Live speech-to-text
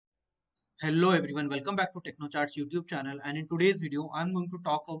Hello everyone, welcome back to TechnoCharts YouTube channel, and in today's video I'm going to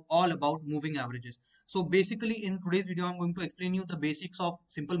talk all about moving averages. So basically in today's video I'm going to explain you the basics of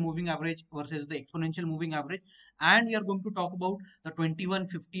simple moving average versus the exponential moving average, and we are going to talk about the 21,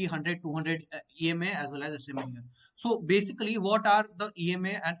 50, 100, 200 EMA as well as SMA here. So basically what are the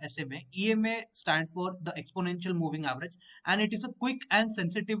EMA and SMA? EMA stands for the exponential moving average, and it is a quick and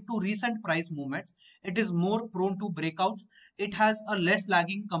sensitive to recent price movements. It is more prone to breakouts. It has a less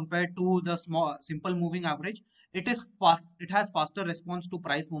lagging compared to the small simple moving average. It is fast, it has faster response to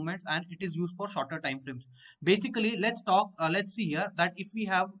price movements, and it is used for shorter time frames. Basically let's see here that if we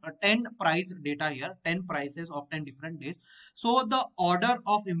have 10 price data here, 10 prices of 10 different days, so the order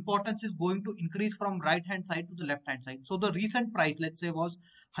of importance is going to increase from right hand side to the left hand side. So the recent price, let's say, was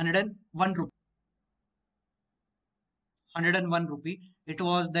 101 rupee. 101 rupee, it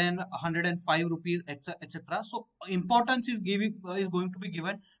was then 105 rupees, etc. So importance is going to be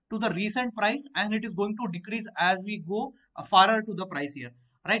given to the recent price, and it is going to decrease as we go farther to the price here,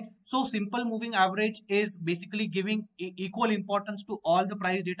 right? So simple moving average is basically giving equal importance to all the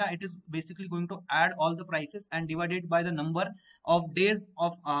price data. It is basically going to add all the prices and divide it by the number of days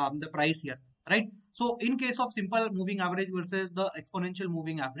of the price here, right? So in case of simple moving average versus the exponential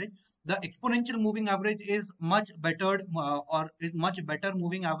moving average, the exponential moving average is much better, or is much better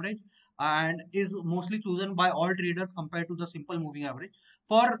moving average, and is mostly chosen by all traders compared to the simple moving average.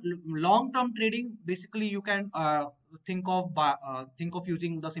 For long term trading, basically you can think of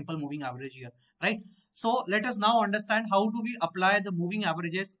using the simple moving average here, right? So let us now understand how do we apply the moving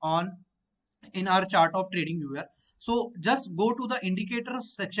averages on in our chart of trading viewer. So just go to the indicator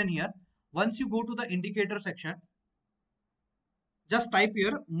section here. Once you go to the indicator section, just type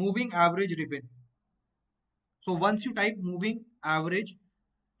here moving average ribbon. So once you type moving average,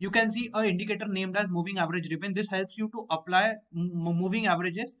 you can see a indicator named as moving average ribbon. This helps you to apply moving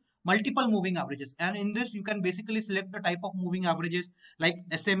averages, multiple moving averages, and in this you can basically select the type of moving averages like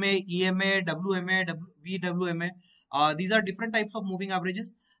SMA, EMA, WMA, VWMA. These are different types of moving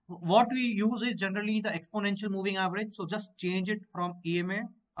averages. What we use is generally the exponential moving average. So just change it from EMA,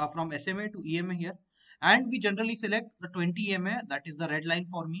 from SMA to EMA here, and we generally select the 20 EMA, that is the red line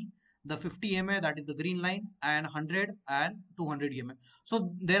for me, the 50 EMA, that is the green line, and 100 and 200 EMA.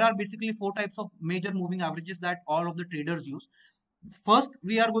 So there are basically four types of major moving averages that all of the traders use. First,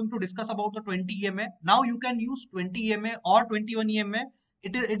 we are going to discuss about the 20 EMA. Now you can use 20 EMA or 21 EMA.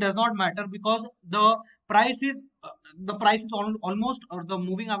 It does not matter, because price is the price is almost, or the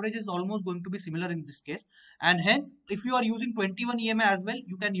moving average is almost going to be similar in this case, and hence if you are using 21 EMA as well,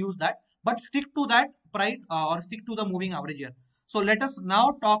 you can use that, but stick to that price, or stick to the moving average here. So let us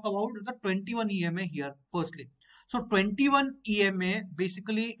now talk about the 21 EMA here firstly. So 21 EMA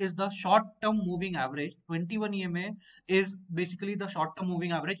basically is the short term moving average. 21 EMA is basically the short term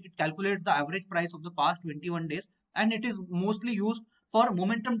moving average. It calculates the average price of the past 21 days, and it is mostly used for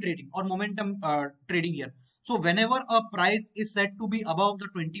momentum trading or momentum trading here. So whenever a price is said to be above the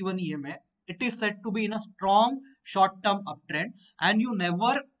 21 EMA, it is said to be in a strong short term uptrend, and you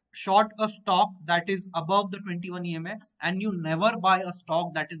never short a stock that is above the 21 EMA, and you never buy a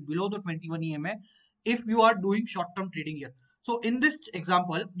stock that is below the 21 EMA if you are doing short term trading here. So in this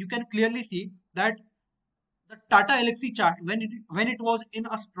example, you can clearly see that the Tata Elxsi chart, when it was in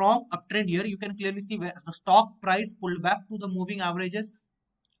a strong uptrend here, you can clearly see where the stock price pulled back to the moving averages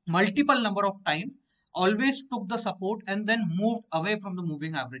multiple number of times, always took the support and then moved away from the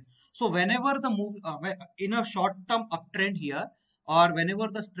moving average. So whenever the move in a short term uptrend here, or whenever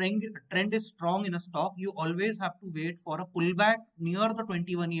the trend is strong in a stock, you always have to wait for a pullback near the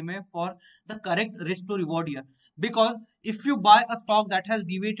 21 EMA for the correct risk to reward here. Because if you buy a stock that has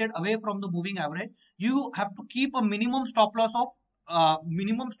deviated away from the moving average, you have to keep a minimum stop loss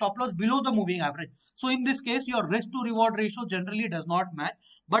below the moving average. So in this case, your risk to reward ratio generally does not match.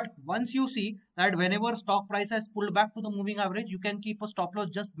 But once you see that whenever stock price has pulled back to the moving average, you can keep a stop loss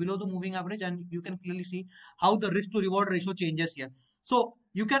just below the moving average, and you can clearly see how the risk to reward ratio changes here. So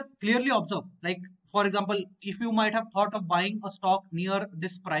you can clearly observe, like for example, if you might have thought of buying a stock near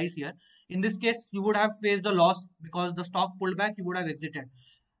this price here, in this case, you would have faced a loss because the stock pulled back, you would have exited.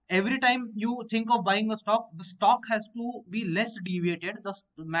 Every time you think of buying a stock, the stock has to be less deviated. The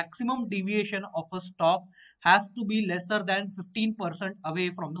maximum deviation of a stock has to be lesser than 15% away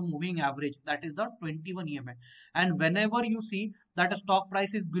from the moving average, that is the 21 EMA. And whenever you see that a stock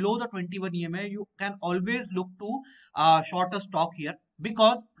price is below the 21 EMA, you can always look to shorter stock here,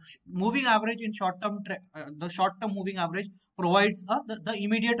 because moving average in the short term moving average provides the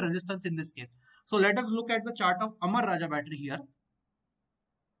immediate resistance in this case. So let us look at the chart of Amar Raja Battery here.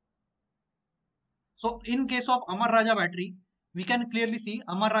 So in case of Amar Raja Battery, we can clearly see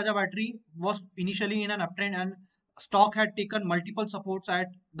Amar Raja battery was initially in an uptrend and stock had taken multiple supports at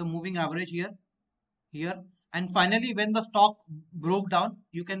the moving average here, and finally when the stock broke down,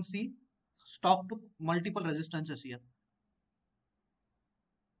 you can see stock took multiple resistances here.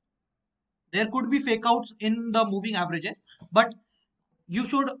 There could be fake outs in the moving averages, but you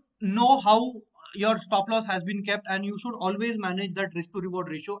should know how your stop loss has been kept, and you should always manage that risk to reward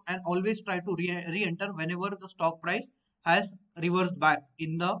ratio and always try to re-enter whenever the stock price has reversed back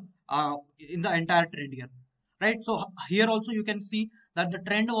in the entire trend here, right? So here also you can see that the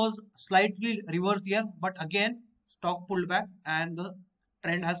trend was slightly reversed here, but again stock pulled back and the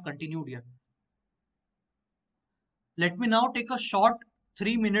trend has continued here. Let me now take a short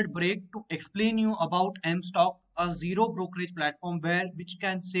 3-minute break to explain you about Mstock, a zero brokerage platform which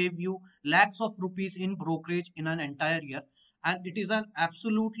can save you lakhs of rupees in brokerage in an entire year. And it is an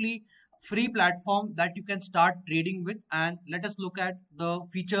absolutely free platform that you can start trading with. And let us look at the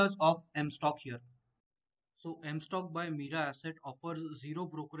features of Mstock here. So Mstock by Mira Asset offers zero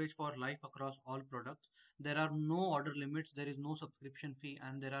brokerage for life across all products. There are no order limits, there is no subscription fee,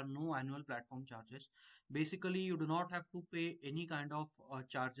 and there are no annual platform charges. Basically, you do not have to pay any kind of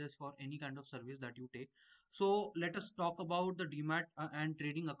charges for any kind of service that you take. So let us talk about the demat and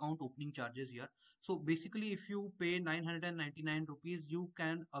trading account opening charges here. So basically, if you pay 999 rupees, you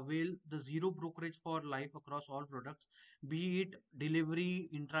can avail the zero brokerage for life across all products, be it delivery,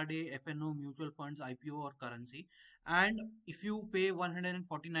 intraday, FNO, mutual funds, IPO or currency. And if you pay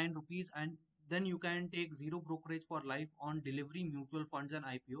 149 rupees, and then you can take zero brokerage for life on delivery, mutual funds and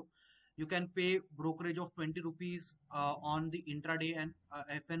IPO. You can pay brokerage of 20 rupees on the intraday and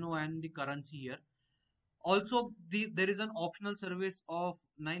FNO and the currency here. Also, there is an optional service of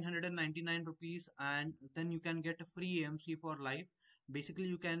 999 rupees, and then you can get a free AMC for life. Basically,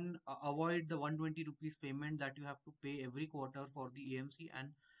 you can avoid the 120 rupees payment that you have to pay every quarter for the AMC,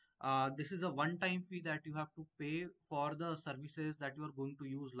 and this is a one-time fee that you have to pay for the services that you are going to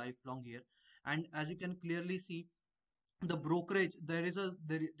use lifelong here. And as you can clearly see, the brokerage,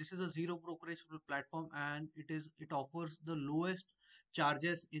 this is a zero brokerage platform, and it offers the lowest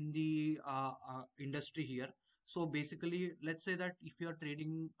charges in the industry here. So basically, let's say that if you are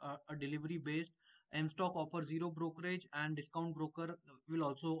trading a delivery based, Mstock offers zero brokerage, and discount broker will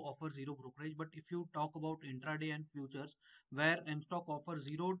also offer zero brokerage. But if you talk about intraday and futures, where Mstock offers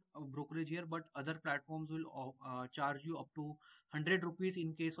zero brokerage here, but other platforms will charge you up to 100 rupees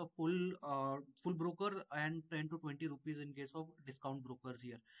in case of full broker, and 10 to 20 rupees in case of discount brokers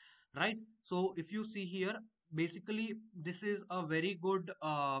here, right? So if you see here, basically this is a very good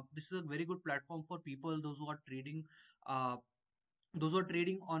platform for people, uh, those who are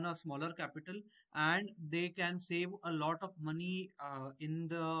trading on a smaller capital, and they can save a lot of money in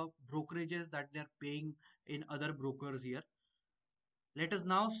the brokerages that they're paying in other brokers here. Let us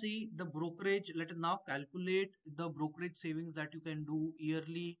now see the brokerage. Let us now calculate the brokerage savings that you can do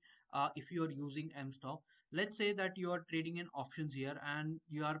yearly if you are using Mstock. Let's say that you are trading in options here, and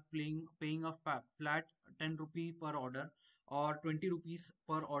you are paying a flat 10 rupee per order or 20 rupees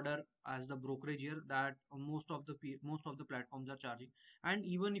per order as the brokerage here that most of the platforms are charging. And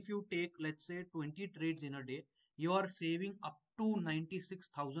even if you take, let's say, 20 trades in a day, you are saving up to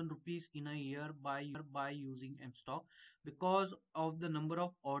 96,000 rupees in a year by using Mstock. Because of the number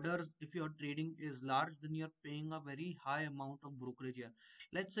of orders, if your trading is large, then you're paying a very high amount of brokerage here.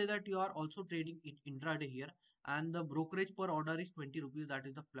 Let's say that you are also trading it intraday here, and the brokerage per order is 20 rupees, that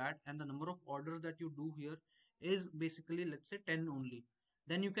is the flat, and the number of orders that you do here is basically, let's say, 10 only.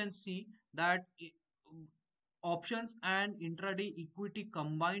 Then you can see that options and intraday equity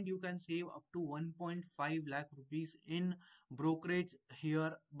combined, you can save up to 1.5 lakh rupees in brokerage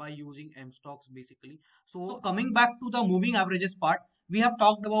here by using Mstocks basically. So coming back to the moving averages part, we have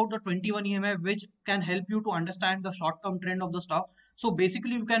talked about the 21 EMA, which can help you to understand the short-term trend of the stock. So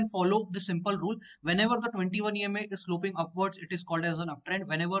basically, you can follow the simple rule. Whenever the 21 EMA is sloping upwards, it is called as an uptrend.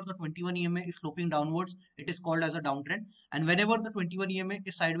 Whenever the 21 EMA is sloping downwards, it is called as a downtrend. And whenever the 21 EMA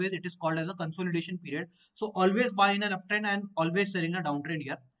is sideways, it is called as a consolidation period. So always buy in an uptrend and always sell in a downtrend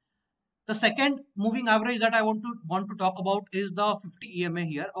here. The second moving average that I want to talk about is the 50 EMA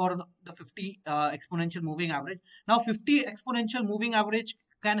here, or the 50 exponential moving average. Now 50 exponential moving average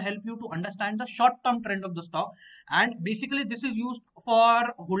can help you to understand the short-term trend of the stock, and basically this is used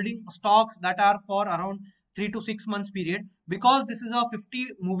for holding stocks that are for around 3 to 6 months period. Because this is a 50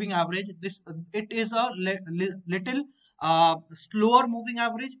 moving average, it is a little slower moving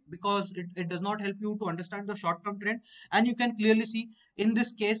average, because it does not help you to understand the short-term trend. And you can clearly see in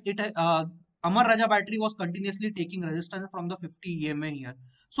this case Amar Raja battery was continuously taking resistance from the 50 EMA here.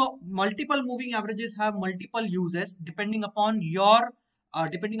 So multiple moving averages have multiple uses depending upon your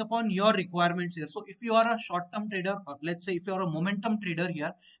requirements here. So if you are a short-term trader, or let's say if you are a momentum trader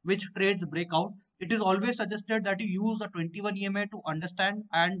here, which trades breakout, it is always suggested that you use the 21 EMA to understand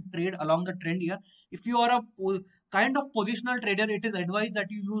and trade along the trend here. If you are a kind of positional trader, it is advised that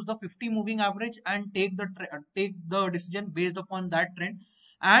you use the 50 moving average and take the decision based upon that trend.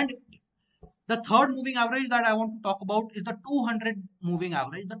 And the third moving average that I want to talk about is the 200 moving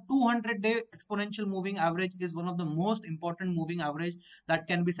average. The 200-day exponential moving average is one of the most important moving average that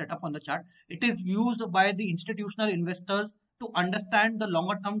can be set up on the chart. It is used by the institutional investors to understand the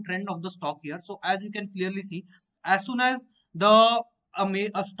longer term trend of the stock here. So as you can clearly see, as soon as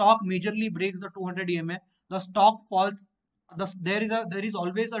a stock majorly breaks the 200 EMA, the stock falls. There is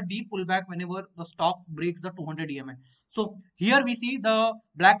always a deep pullback whenever the stock breaks the 200 EMA. So here we see the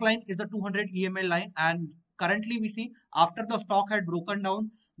black line is the 200 EMA line, and currently we see after the stock had broken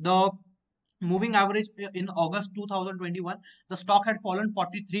down the moving average in August 2021, the stock had fallen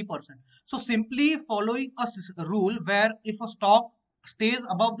 43%. So simply following a rule where if a stock stays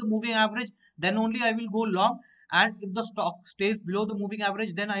above the moving average, then only I will go long, and if the stock stays below the moving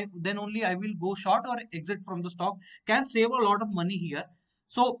average, then only I will go short or exit from the stock, can save a lot of money here.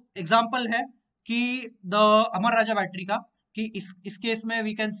 So example है कि the Amar Raja battery का कि इस case में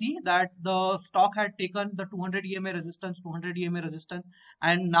we can see that the stock had taken the 200 EMA resistance,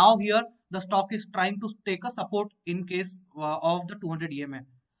 and now here the stock is trying to take a support in case of the 200 EMA.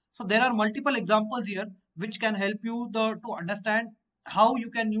 So there are multiple examples here which can help you to understand how you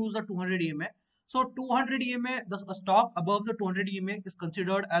can use the 200 EMA. So 200 EMA, the stock above the 200 EMA is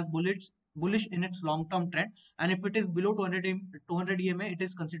considered as bullish in its long-term trend, and if it is below 200 EMA, it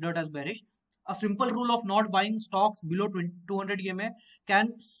is considered as bearish. A simple rule of not buying stocks below 200 EMA can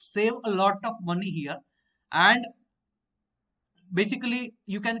save a lot of money here. And basically,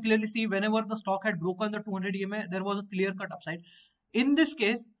 you can clearly see whenever the stock had broken the 200 EMA, there was a clear-cut upside. In this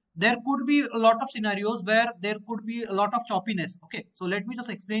case, there could be a lot of scenarios where there could be a lot of choppiness. Okay, so let me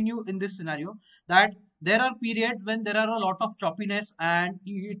just explain you in this scenario that there are periods when there are a lot of choppiness and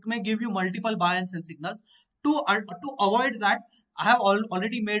it may give you multiple buy and sell signals. To avoid that, I have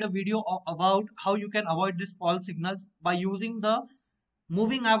already made a video about how you can avoid these false signals by using the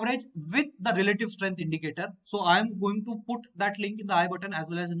moving average with the relative strength indicator. So I am going to put that link in the I button as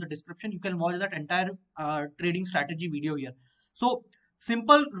well as in the description. You can watch that entire trading strategy video here. So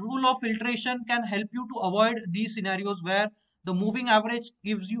simple rule of filtration can help you to avoid these scenarios where the moving average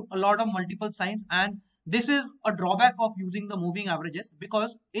gives you a lot of multiple signs, and this is a drawback of using the moving averages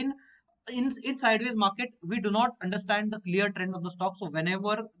because in sideways market we do not understand the clear trend of the stock. So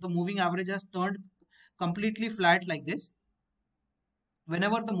whenever the moving average has turned completely flat like this,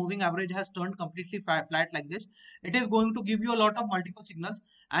 whenever the moving average has turned completely flat like this, it is going to give you a lot of multiple signals,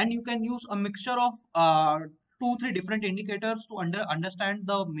 and you can use a mixture of 2-3 different indicators to understand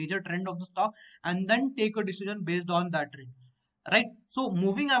the major trend of the stock and then take a decision based on that trend, right? So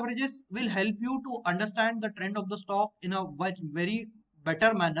moving averages will help you to understand the trend of the stock in a very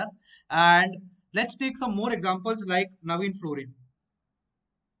better manner. And let's take some more examples like Navin Fluorine.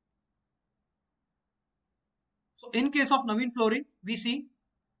 So in case of Navin Fluorine, we see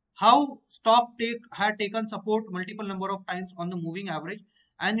how stock had taken support multiple number of times on the moving average,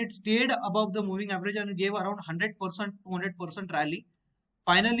 and it stayed above the moving average and it gave around 100%, 200% rally.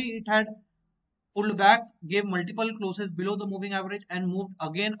 Finally, it had pulled back, gave multiple closes below the moving average and moved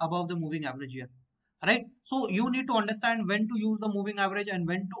again above the moving average here, right? So you need to understand when to use the moving average and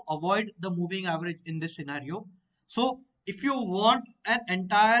when to avoid the moving average in this scenario. So if you want an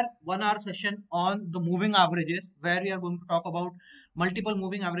entire 1 hour session on the moving averages where we are going to talk about multiple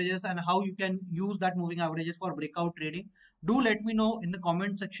moving averages and how you can use that moving averages for breakout trading, do let me know in the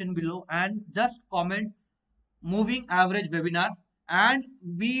comment section below and just comment moving average webinar, and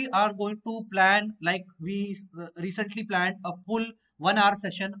we are going to plan, like we recently planned, a full 1 hour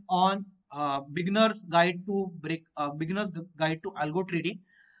session on beginners guide to algo trading.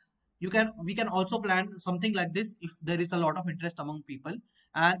 We can also plan something like this if there is a lot of interest among people.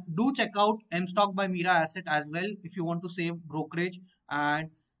 And do check out Mstock by Mira Asset as well if you want to save brokerage. And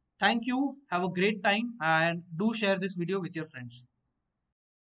thank you. Have a great time and do share this video with your friends.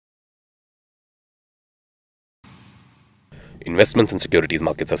 Investments in securities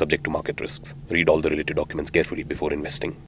markets are subject to market risks. Read all the related documents carefully before investing.